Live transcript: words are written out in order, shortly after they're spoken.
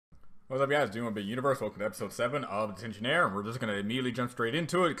What's up, guys? Doing a bit universe. Welcome to episode 7 of Detentionaire, and we're just going to immediately jump straight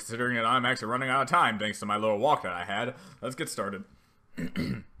into it, considering that I'm actually running out of time thanks to my little walk that I had. Let's get started.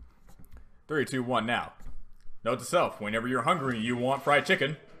 3, 2, 1, now. Note to self, whenever you're hungry and you want fried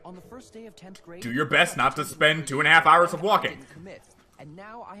chicken, on the first day of 10th grade, do your best not to spend 2.5 hours of walking. And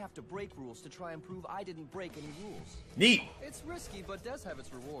now I have to break rules to try and prove I didn't break any rules. Neat. It's risky, but does have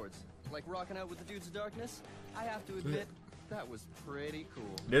its rewards. Like rocking out with the dudes of darkness. I have to admit, that was pretty cool.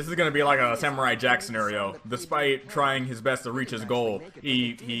 This is gonna be like a Samurai Jack scenario. Despite trying his best to reach his goal,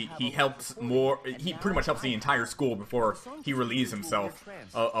 he helps more. He pretty much helps the entire school before he relieves himself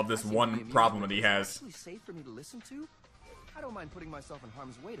of this one problem that he has. Actually safe for me to listen to? I don't mind putting myself in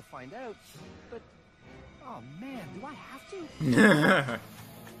harm's way to find out, but oh man, do I have to?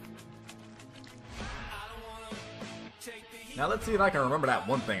 Now let's see if I can remember that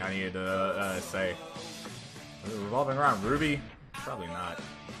one thing I needed to say. Revolving around Ruby? Probably not.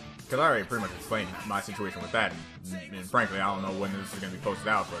 Because I already pretty much explained my situation with that. And frankly, I don't know when this is going to be posted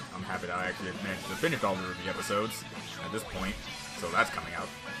out, but I'm happy that I actually managed to finish all the Ruby episodes at this point. So that's coming out,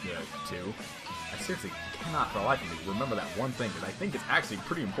 too. I seriously cannot for the life of me remember that one thing, because I think it's actually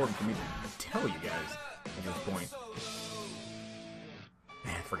pretty important for me to tell you guys at this point.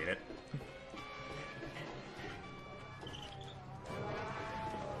 Man, forget it.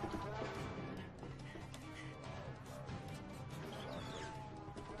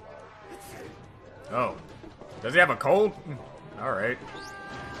 Oh. Does he have a cold? Alright.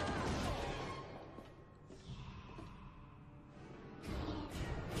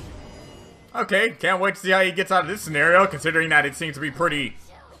 Okay, can't wait to see how he gets out of this scenario, considering that it seems to be pretty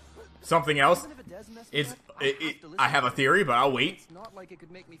something else. I have a theory, but I'll wait. It's not like it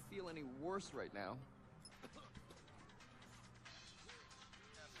could make me feel any worse right now.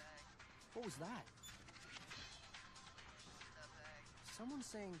 What was that? Someone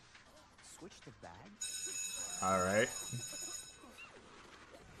saying, switch the bag? Alright.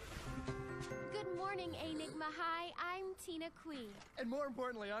 Good morning, Enigma High. I'm Tina Queen. And more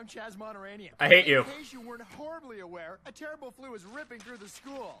importantly, I'm Chaz Monteranian. I hate you. In case you weren't horribly aware, a terrible flu is ripping through the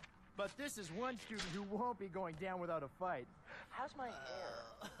school. But this is one student who won't be going down without a fight. How's my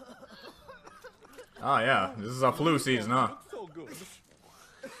hair? Oh yeah, this is a flu season, huh? So good.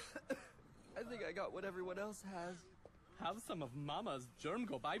 I think I got what everyone else has. Have some of Mama's germ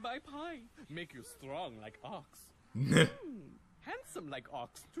go bye-bye pie. Make you strong like ox. Handsome like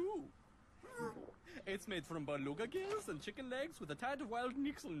ox, too. It's made from beluga gills and chicken legs with a tad of wild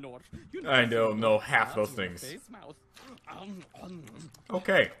nixel nort. You know, I don't know half those things. Face mouth.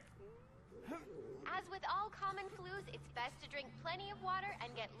 Okay. As with all common flus, it's best to drink plenty of water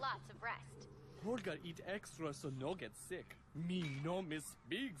and get lots of rest. Olga eat extra so no get sick. Me no miss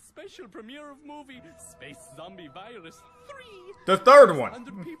big special premiere of movie Space Zombie Virus 3. The third one. And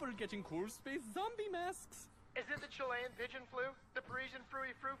the people getting cool space zombie masks. Is it the Chilean pigeon flu? The Parisian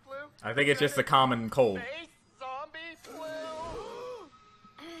fruity fruit flu? I think it's just a common cold. Space zombie flu?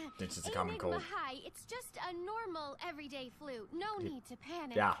 It's just a common cold. Enigma High, it's just a normal, everyday flu. No need to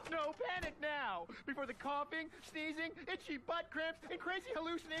panic. Yeah. No panic now! Before the coughing, sneezing, itchy butt cramps, and crazy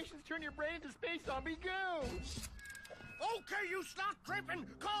hallucinations turn your brain into space zombie goo! Okay, you stop tripping,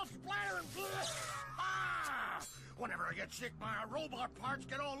 cough, splatter, and ah! Whenever I get sick, my robot parts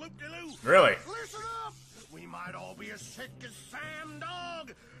get all loop-de-loo. Really? Listen up! We might all be as sick as Sam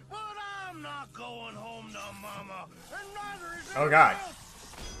Dog, but I'm not going home to Mama, and neither is Oh God. else.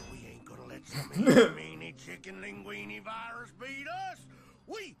 We ain't gonna let some meanie chicken linguini virus beat us.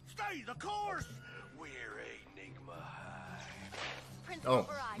 We stay the course. We're Enigma High. Principal Oh.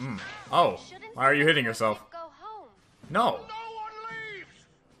 Barrage. Oh. Shouldn't Why are you say hitting that. yourself? Go home. No. No one leaves,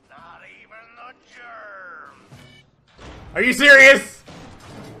 not even the germs. Are you serious?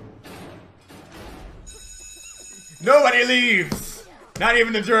 Nobody leaves. Not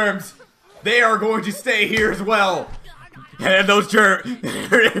even the germs. They are going to stay here as well. And those germs.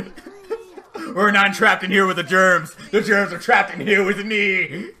 We're not trapped in here with the germs. The germs are trapped in here with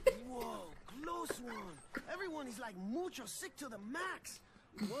me. Whoa, close one. Everyone is like mucho sick to the max.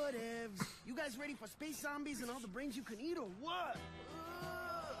 Whatevs. You guys ready for space zombies and all the brains you can eat or what?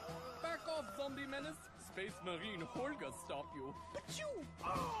 Back off, zombie menace. Space Marine Holga stop you. Achoo!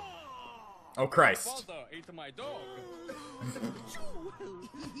 Oh Christ. Father ate my dog.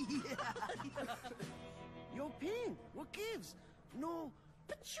 Yo, Ping, what gives? No,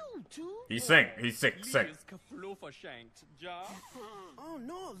 but you too? He's sick. He's sick. Sick. He is kaflofa shanked, ja? Oh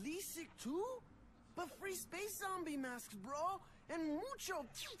no, Lee's sick too? But free space zombie masks, bro. And mucho.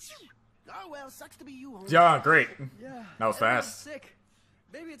 Oh well, sucks to be you, homie. Yeah, great. Yeah. That was everyone's fast. Sick.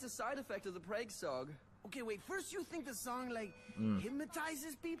 Maybe it's a side effect of the plague sog. Okay, wait. First you think the song, like,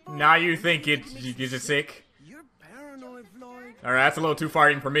 hypnotizes people? Now you think it gives you sick? You're paranoid, Floyd. All right, that's a little too far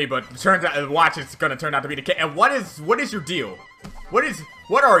even for me, but turns out, watch, it's gonna turn out to be the case. And what is your deal?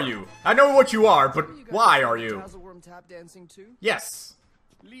 What are you? I know what you are, but why are you? Tazzleworm tap dancing too? Yes.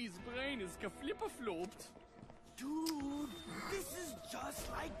 Lee's brain is geflipperflopped. Dude, this is just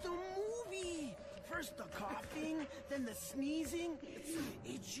like the movie. First the coughing, then the sneezing,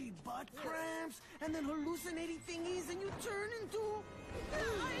 itchy butt cramps, and then hallucinating thingies, and you turn into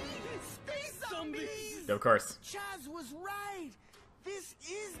space zombies. Of course. Chaz was right. This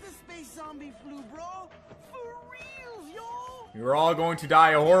is the space zombie flu, bro. For reals, yo. You're all going to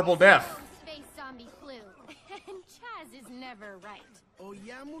die a horrible death. Space zombie flu. And Chaz is never right. Oh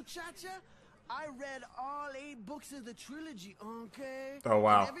yeah, muchacha? I read all 8 books of the trilogy, okay? Oh,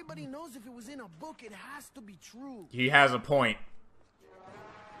 wow. And everybody knows if it was in a book, it has to be true. He has a point.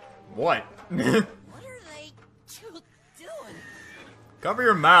 What? What are they doing? Cover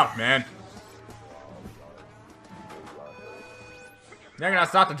your mouth, man. You're gonna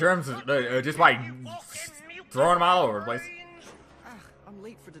stop the germs just by throwing them all over the place. I'm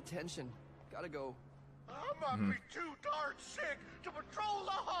late for detention. Gotta go. I might be too darn sick to patrol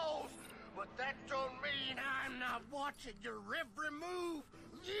the halls, but that don't mean I'm not watching your every move.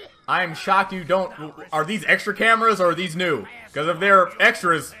 I am shocked you don't. Are these extra cameras or are these new? Because if they're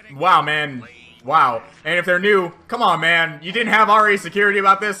extras, wow, man. Wow. And if they're new, come on, man. You didn't have RA security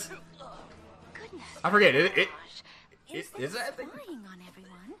about this? Goodness. I forget. Is Is that spying on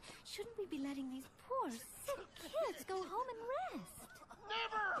everyone? Shouldn't we be letting these poor, sick kids go home and rest?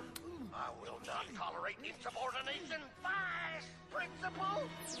 Never! I will not tolerate insubordination. Vice principal.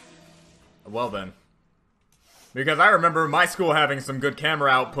 Well then. Because I remember my school having some good camera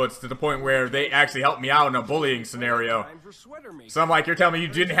outputs to the point where they actually helped me out in a bullying scenario. Time for sweater making. So I'm like, you're telling me you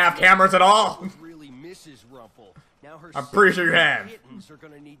didn't have cameras at all? Really Mrs. Rumple. Now her I'm pretty sure you 6 have. kittens are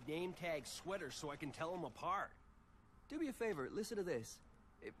gonna need name tag sweaters so I can tell them apart. Do me a favor, listen to this.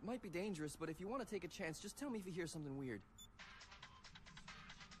 It might be dangerous, but if you want to take a chance, just tell me if you hear something weird.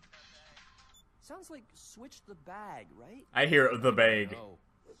 Sounds like switch the bag, right? I hear the bag. No.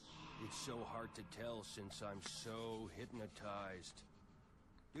 It's so hard to tell since I'm so hypnotized.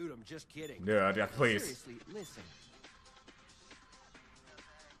 Dude, I'm just kidding. Yeah, please. Seriously, listen.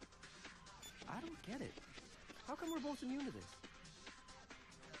 I don't get it. How come we're both immune to this?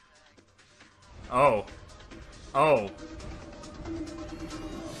 Oh. Oh.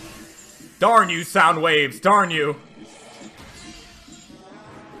 Darn you, sound waves. Darn you.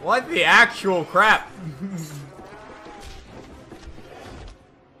 What the actual crap?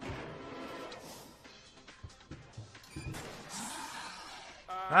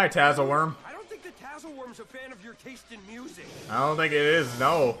 Hi, Tazzleworm. I don't think the Tazzleworm's a fan of your taste in music. I don't think it is,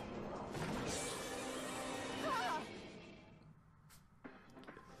 no.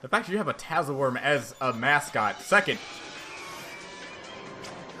 The fact that you have a Tazzleworm as a mascot. Second.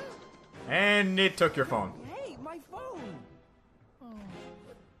 And it took your phone. Hey, my phone!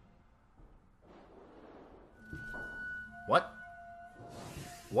 What?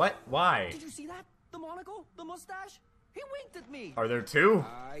 What? Why? Did you see that? The monocle? The mustache? He winked at me! Are there two?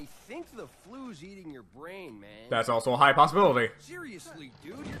 I think the flu's eating your brain, man. That's also a high possibility. Seriously,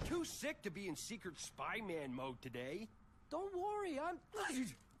 dude, you're too sick to be in secret spy man mode today. Don't worry, I'm...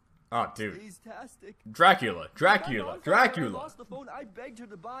 Oh, dude. He's tastic. Dracula. I Dracula. lost the phone I begged her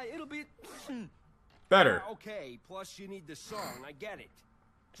to buy. It'll be... Better. Okay, plus you need the song, I get it.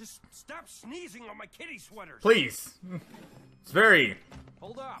 Just stop sneezing on my kitty sweaters. Please. It's very...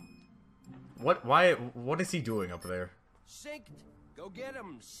 Hold up. What? Why? What is he doing up there? Synced. Go get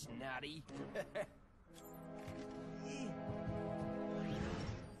him, snotty.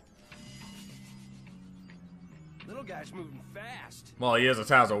 Little guy's moving fast. Well, he is a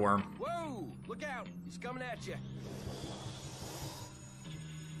Tazzleworm. Whoa! Look out! He's coming at you.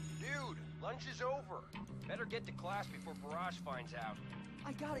 Dude, lunch is over. Better get to class before Barrage finds out.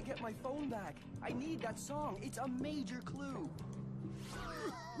 I gotta get my phone back. I need that song. It's a major clue.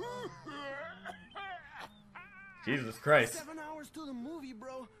 Jesus Christ. 7 hours to the movie,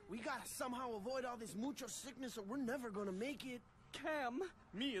 bro. We gotta somehow avoid all this mucho sickness or we're never gonna make it. Cam,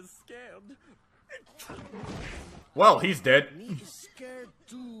 me is scared. Well, he's dead. Me is scared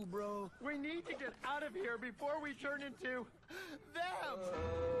too, bro. We need to get out of here before we turn into them.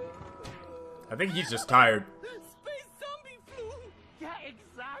 I think he's just tired. Space zombie flu! Yeah,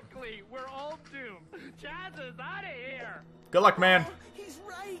 exactly. We're all doomed. Chaz is out of here. Good luck, man. He's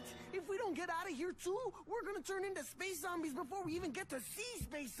right. If we don't get out of here too, we're gonna turn into space zombies before we even get to see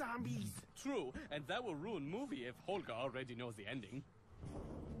space zombies. True, and that will ruin movie if Holga already knows the ending.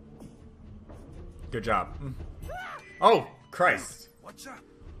 Good job. Oh, Christ. What's up?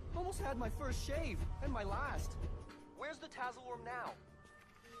 Almost had my first shave, and my last. Where's the Tazzleworm now?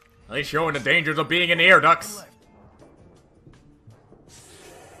 At least showing the dangers of being in the air ducts.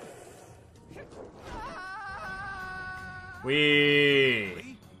 Wee.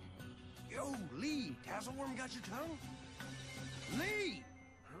 Lee? Yo, Lee, Tazzleworm got your tongue? Lee!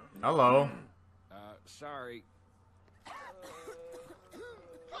 Hello. Sorry.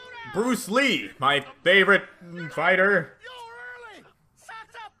 Bruce Lee, my favorite fighter. You're early!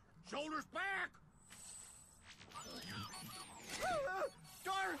 Socks up! Shoulders back!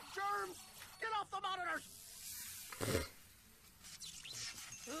 Darn germs! Get off the monitors!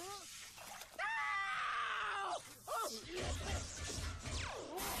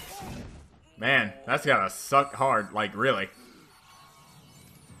 Man, that's gotta suck hard, like, really.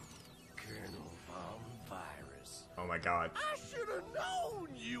 Colonel Von Virus. Oh my god. I should have known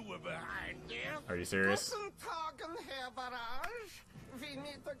you were behind there. Are you serious? Guten Tag, Herr Barrage. We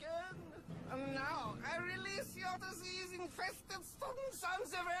meet again. And now, I release your disease-infested students on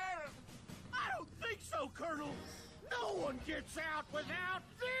the world. I don't think so, Colonel. No one gets out without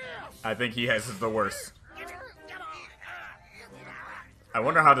this. I think he has the worst. Get on. I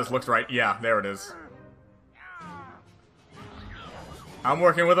wonder how this looks right. Yeah, there it is. I'm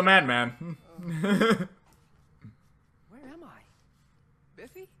working with a madman. Where am I?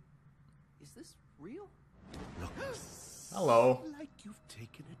 Biffy? Is this real? Hello. Like you've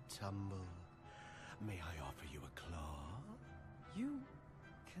taken a tumble. May I offer you a claw? You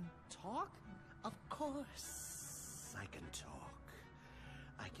can talk? Of course. I can talk.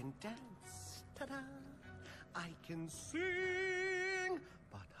 I can dance. Ta-da. I can sing.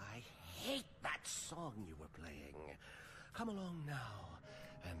 But I hate that song you were playing. Come along now,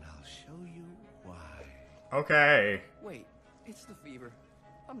 and I'll show you why. Okay. Wait, it's the fever.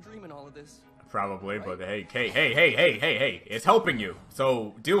 I'm dreaming all of this. Probably, but hey. It's helping you,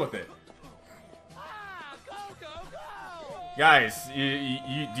 so deal with it. Go, go, go! Guys, do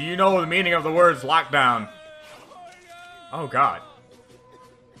you know the meaning of the words lockdown? Oh god.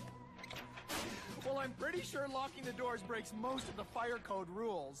 Well, I'm pretty sure locking the doors breaks most of the fire code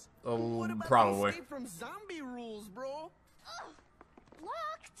rules. Oh, What about probably. the escape from zombie rules, bro? Ugh,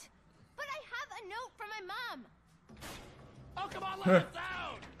 locked? But I have a note from my mom. Oh, come on, let it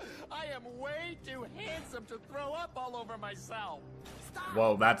down! I am way too handsome to throw up all over myself. Stop.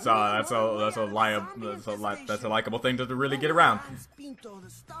 Well, that's a likable thing to really get around. Hans Pinto, the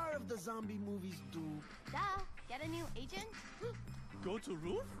star of the zombie movies, do. Duh, get a new agent? Go to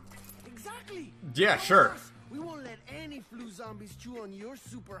roof? Exactly. Yeah, Of sure. course, we won't let any flu zombies chew on your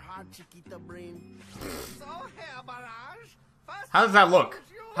super hot Chiquita brain. So, Herr Barrage, first How does that look?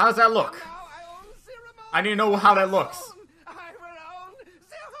 How does that look? now I own ceremony. I need to know how that looks. I will own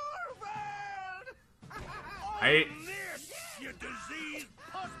the whole world. I This, you diseased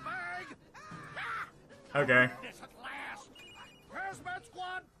puss bag! okay. This at last! Hazmat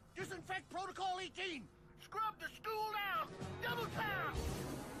squad, disinfect protocol 18! Scrub the school down! Double tap!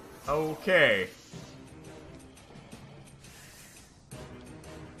 Okay.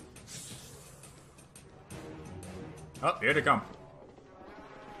 Oh, here they come.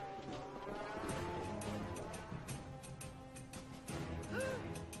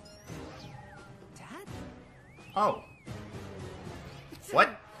 Dad? Oh. What?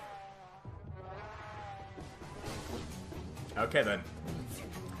 Okay then.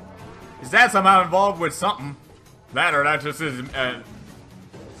 Is that somehow involved with something? That or that just is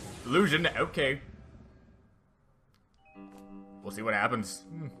illusion. Okay. We'll see what happens.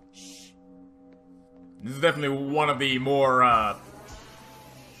 This is definitely one of the more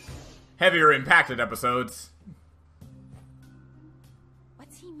heavier impacted episodes.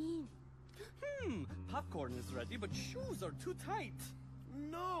 What's he mean? Popcorn is ready, but shoes are too tight.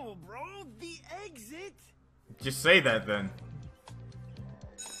 No, bro, the exit. Just say that then.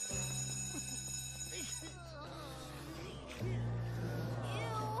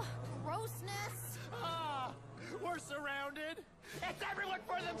 Ew, grossness. Ah, we're surrounded. It's everyone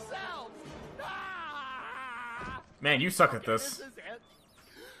for themselves. Ah! Man, you suck at This this. is it.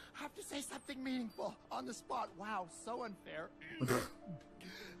 Have to say something meaningful on the spot. Wow, so unfair.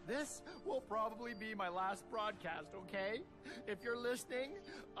 This will probably be my last broadcast, okay? If you're listening,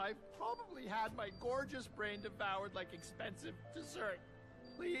 I've probably had my gorgeous brain devoured like expensive dessert.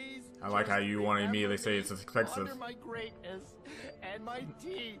 Please. I like how just you want to remember immediately say me it's expensive. Under my greatness and my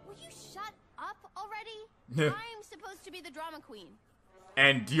teeth. Will you shut up already? Yeah. I'm supposed to be the drama queen.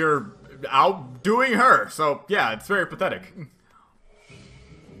 And you're outdoing her, so yeah, it's very pathetic.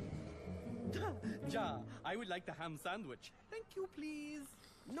 Ja, I would like the ham sandwich. Thank you, please.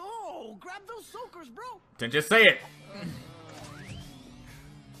 No, grab those soakers, bro. Then just say it.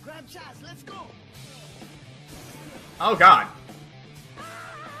 Grab Chaz, let's go. Oh god.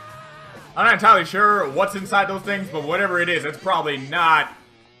 I'm not entirely sure what's inside those things, but whatever it is, it's probably not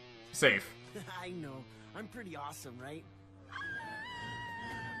safe. I know. I'm pretty awesome, right?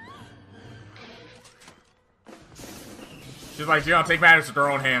 She's like, you don't take matters into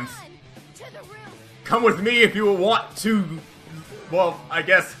their own hands. To the roof. Come with me if you want to. Well, I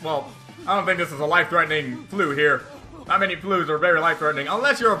guess, well, I don't think this is a life-threatening flu here. Not many flus are very life-threatening,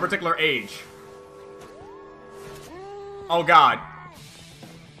 unless you're a particular age. Oh god.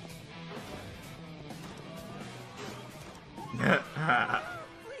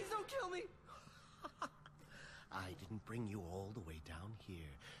 Please don't kill me. I didn't bring you all the way down here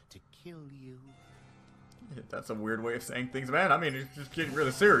to kill you. That's a weird way of saying things, man. I mean, it's just getting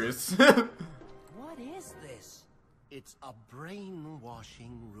really serious. What is this? It's a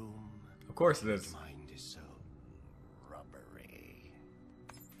brainwashing room. Of course it is. Your mind is so rubbery.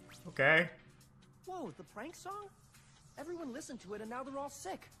 Okay. Whoa, the prank song? Everyone listened to it and now they're all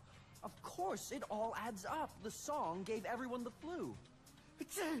sick. Of course, it all adds up. The song gave everyone the flu.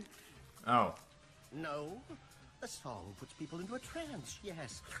 Oh. No, a song puts people into a trance,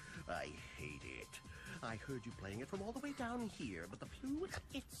 yes. I hate it. I heard you playing it from all the way down here, but the flu,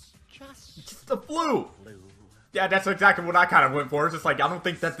 it's just It's the flu! flu. Yeah, that's exactly what I kind of went for. It's just like, I don't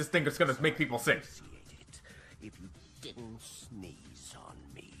think that this thing is gonna make people sick. Appreciate it if you didn't sneeze on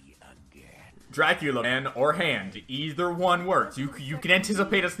me again. Dracula, man, or hand. Either one works. You can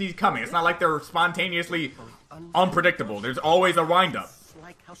anticipate a sneeze coming. It's not like they're spontaneously unpredictable. There's always a wind-up. It's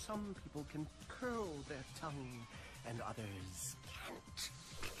like how some people can curl their tongue and others can't.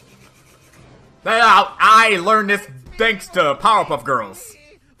 Now, I learned this thanks to Powerpuff Girls.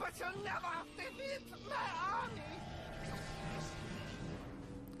 But you'll never defeat my army.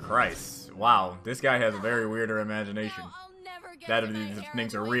 Christ. Wow, this guy has a very weirder imagination. Now I'll never get That to my these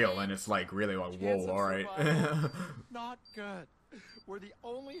things are real, and it's like really like, Chance whoa, of alright. survival. Not good. We're the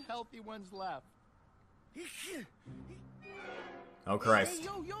only healthy ones left. Oh Christ. Hey,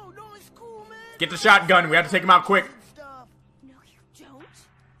 yo, no, it's cool, man. Get the shotgun, we have to take him out quick. Stuff. No, you don't.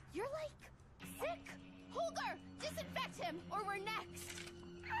 You're like sick. Holger, disinfect him, or we're next.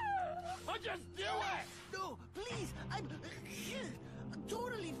 I'll just do it. No, please, I'm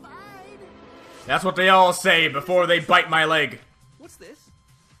totally fine. That's what they all say before they bite my leg. What's this?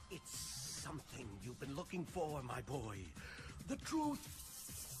 It's something you've been looking for, my boy. The truth.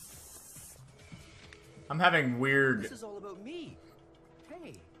 I'm having weird... This is all about me.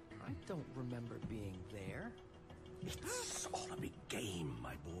 Hey, I don't remember being there. It's all a big game,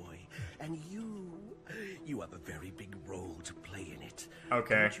 my boy. And you have a very big role to play in it.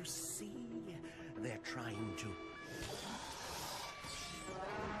 Okay. Don't you see? They're trying to...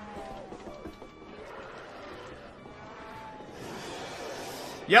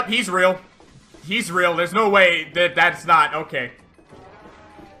 Yep, he's real. He's real. There's no way that that's not... Okay.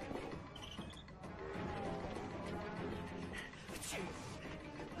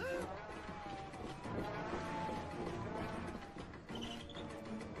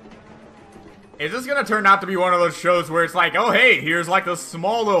 Is this gonna turn out to be one of those shows where it's like, oh hey, here's like a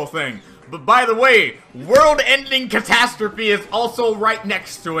small little thing. But by the way, world-ending catastrophe is also right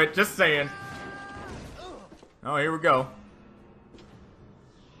next to it. Just saying. Oh, here we go.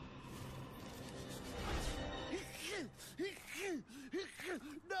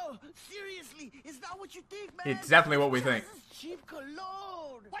 No, seriously, is that what you think, man? It's definitely what we think. This is cheap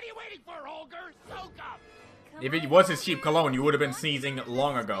cologne. What are you waiting for, Holger? Soak up. If it was his cheap cologne, you would have been sneezing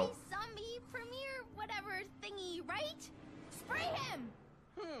long ago. Zombie premiere whatever thingy, right? Spray him.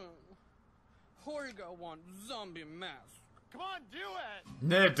 Holger wants zombie mask. Come on, do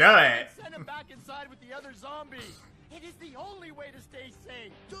it. Do it. Send him back inside with the other zombies. It is the only way to stay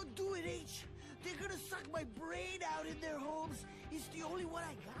safe. Don't do it, H. They're gonna suck my brain out in their homes. It's the only one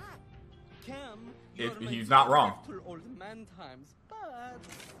I got. Cam, He's not wrong. To old man times, but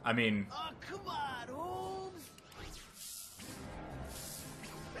I mean, Oh, come on, Holmes.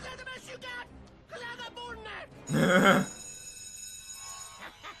 Is that the best you got? 'Cause I got more than that.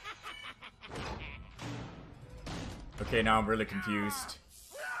 okay, now I'm really confused.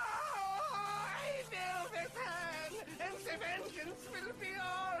 I will return, and the vengeance will be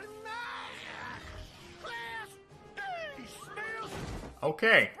all mine. Class, hey, Snails.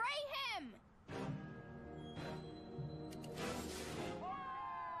 Okay. Spray him.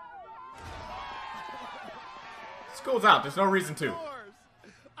 School's out. There's no reason to. Doors.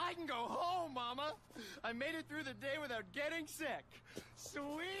 I can go home, Mama. I made it through the day without getting sick.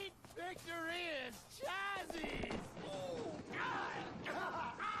 Sweet victory is Chazzy's.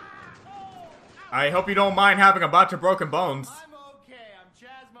 I hope you don't mind having a bunch of broken bones. I'm okay. I'm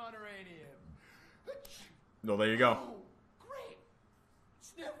Chaz Monoranium. Well, there you go. Oh, great.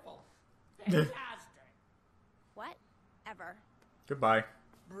 Sniffle. Fantastic. Whatever. Goodbye.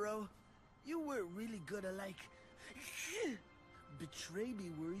 Bro, you weren't really gonna, like, betray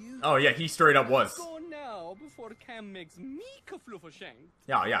me, were you? Oh, yeah, he straight up was. Go now before Cam makes me kafloofa-shank.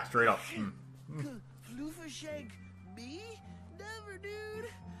 Yeah, straight up. Floofershank me? Never, dude.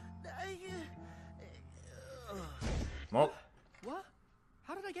 Well, What?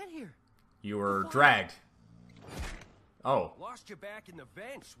 How did I get here? you were dragged. Oh, Lost you back in the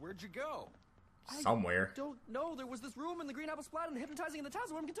vents. Where'd you go? somewhere. Don't know. There was this room in the Green Apple Splat and hypnotizing in the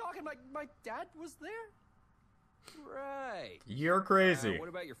Tassel Worm can talk, and my dad was there? Right. You're crazy. What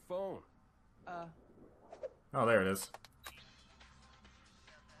about your phone? Oh, there it is.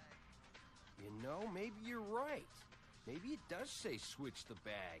 You know, maybe you're right. Maybe it does say switch the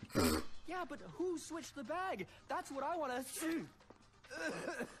bag. Yeah, but who switched the bag? That's what I want to...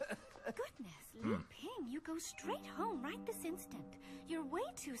 Goodness, Li Ping, you go straight home right this instant. You're way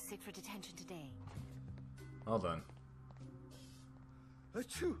too sick for detention today. Well done.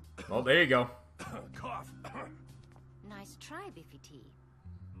 Achoo. Well, there you go. Cough. Nice try, Biffy T.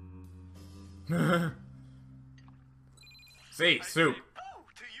 See, soup. Boo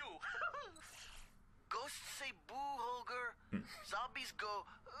to you. Ghosts say boo, Holger. Zombies go.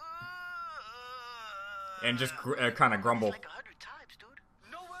 And just kind of grumble. Like 100 times, dude.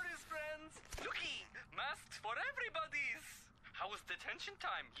 No worries, friends. Looky, masks for everybody's. How was detention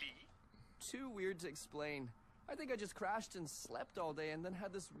time, Lee? Too weird to explain. I think I just crashed and slept all day and then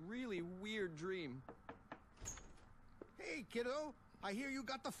had this really weird dream. Hey, kiddo. I hear you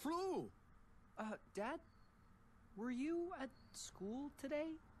got the flu. Dad? Were you at school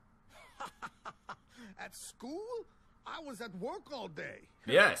today? At school? I was at work all day.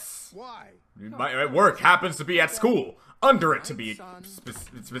 Yes. Why? My work happens to be at school. Under it to be. Son.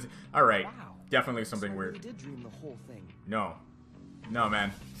 Alright. Wow. Definitely something So I weird. really did dream the whole thing. No. No,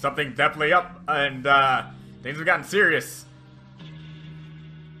 man. Something definitely up, and, things have gotten serious.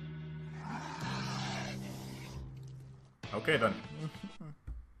 Okay, then.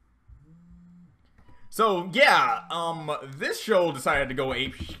 So, yeah, this show decided to go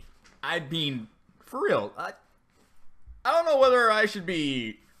ape. I mean, for real, I don't know whether I should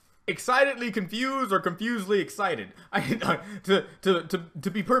be excitedly confused or confusedly excited.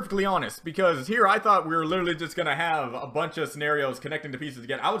 To be perfectly honest, because here I thought we were literally just gonna have a bunch of scenarios connecting the pieces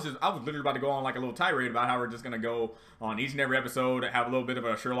together. I was literally about to go on like a little tirade about how we're just gonna go on each and every episode, have a little bit of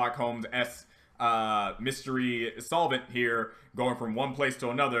a Sherlock Holmes-esque mystery solvent here, going from one place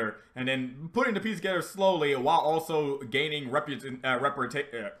to another, and then putting the piece together slowly while also gaining reputation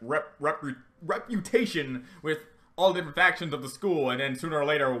with all the different factions of the school. And then sooner or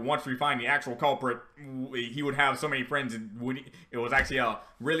later, once we find the actual culprit, he would have so many friends, and it was actually a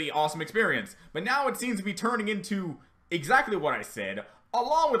really awesome experience. But now it seems to be turning into exactly what I said,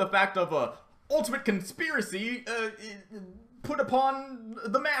 along with the fact of a ultimate conspiracy put upon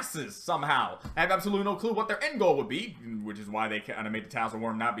the masses somehow. I have absolutely no clue what their end goal would be, which is why they kind of made the Tassel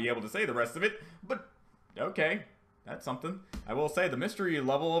Worm not be able to say the rest of it, but okay, that's something. I will say the mystery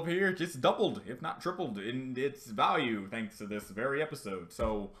level up here just doubled, if not tripled, in its value thanks to this very episode,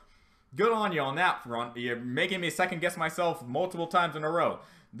 so good on you on that front. You're making me second guess myself multiple times in a row.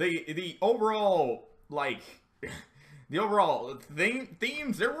 The overall, like... The overall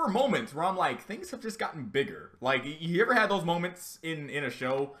themes, there were moments where I'm like, things have just gotten bigger. Like, you ever had those moments in a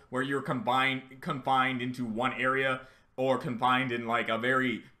show where you're confined into one area, or confined in like a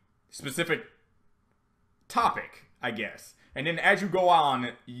very specific topic, I guess. And then as you go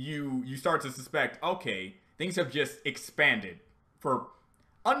on, you start to suspect, okay, things have just expanded for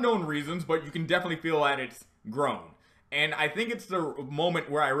unknown reasons, but you can definitely feel that it's grown. And I think it's the moment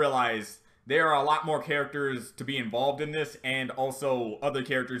where I realized there are a lot more characters to be involved in this, and also other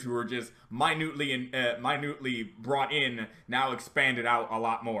characters who are just minutely brought in, now expanded out a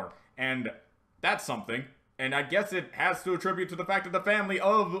lot more. And that's something. And I guess it has to attribute to the fact that the family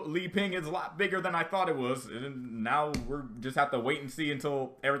of Li Ping is a lot bigger than I thought it was. And now we're just have to wait and see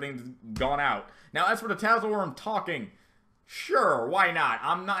until everything's gone out. Now, as for the Tassel Worm talking, sure, why not?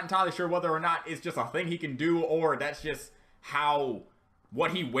 I'm not entirely sure whether or not it's just a thing he can do, or that's just how...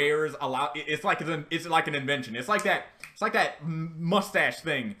 what he wears it's like an invention. It's like that mustache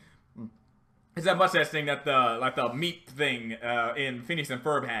thing. It's that mustache thing that the meat thing in Phineas and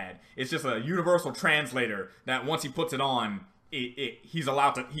Ferb had. It's just a universal translator that once he puts it on, he's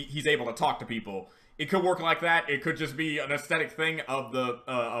allowed to, he's able to talk to people. It could work like that. It could just be an aesthetic thing of the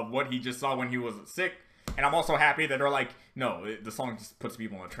of what he just saw when he was sick. And I'm also happy that they're like, no, the song just puts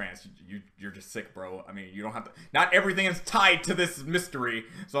people in a trance. You're just sick, bro. I mean, you don't have to. Not everything is tied to this mystery.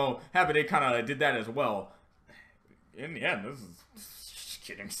 So happy they kind of did that as well. In the end, this is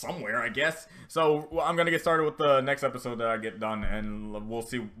getting somewhere, I guess. So I'm gonna get started with the next episode that I get done, and we'll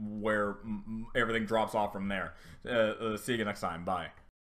see where everything drops off from there. See you next time. Bye.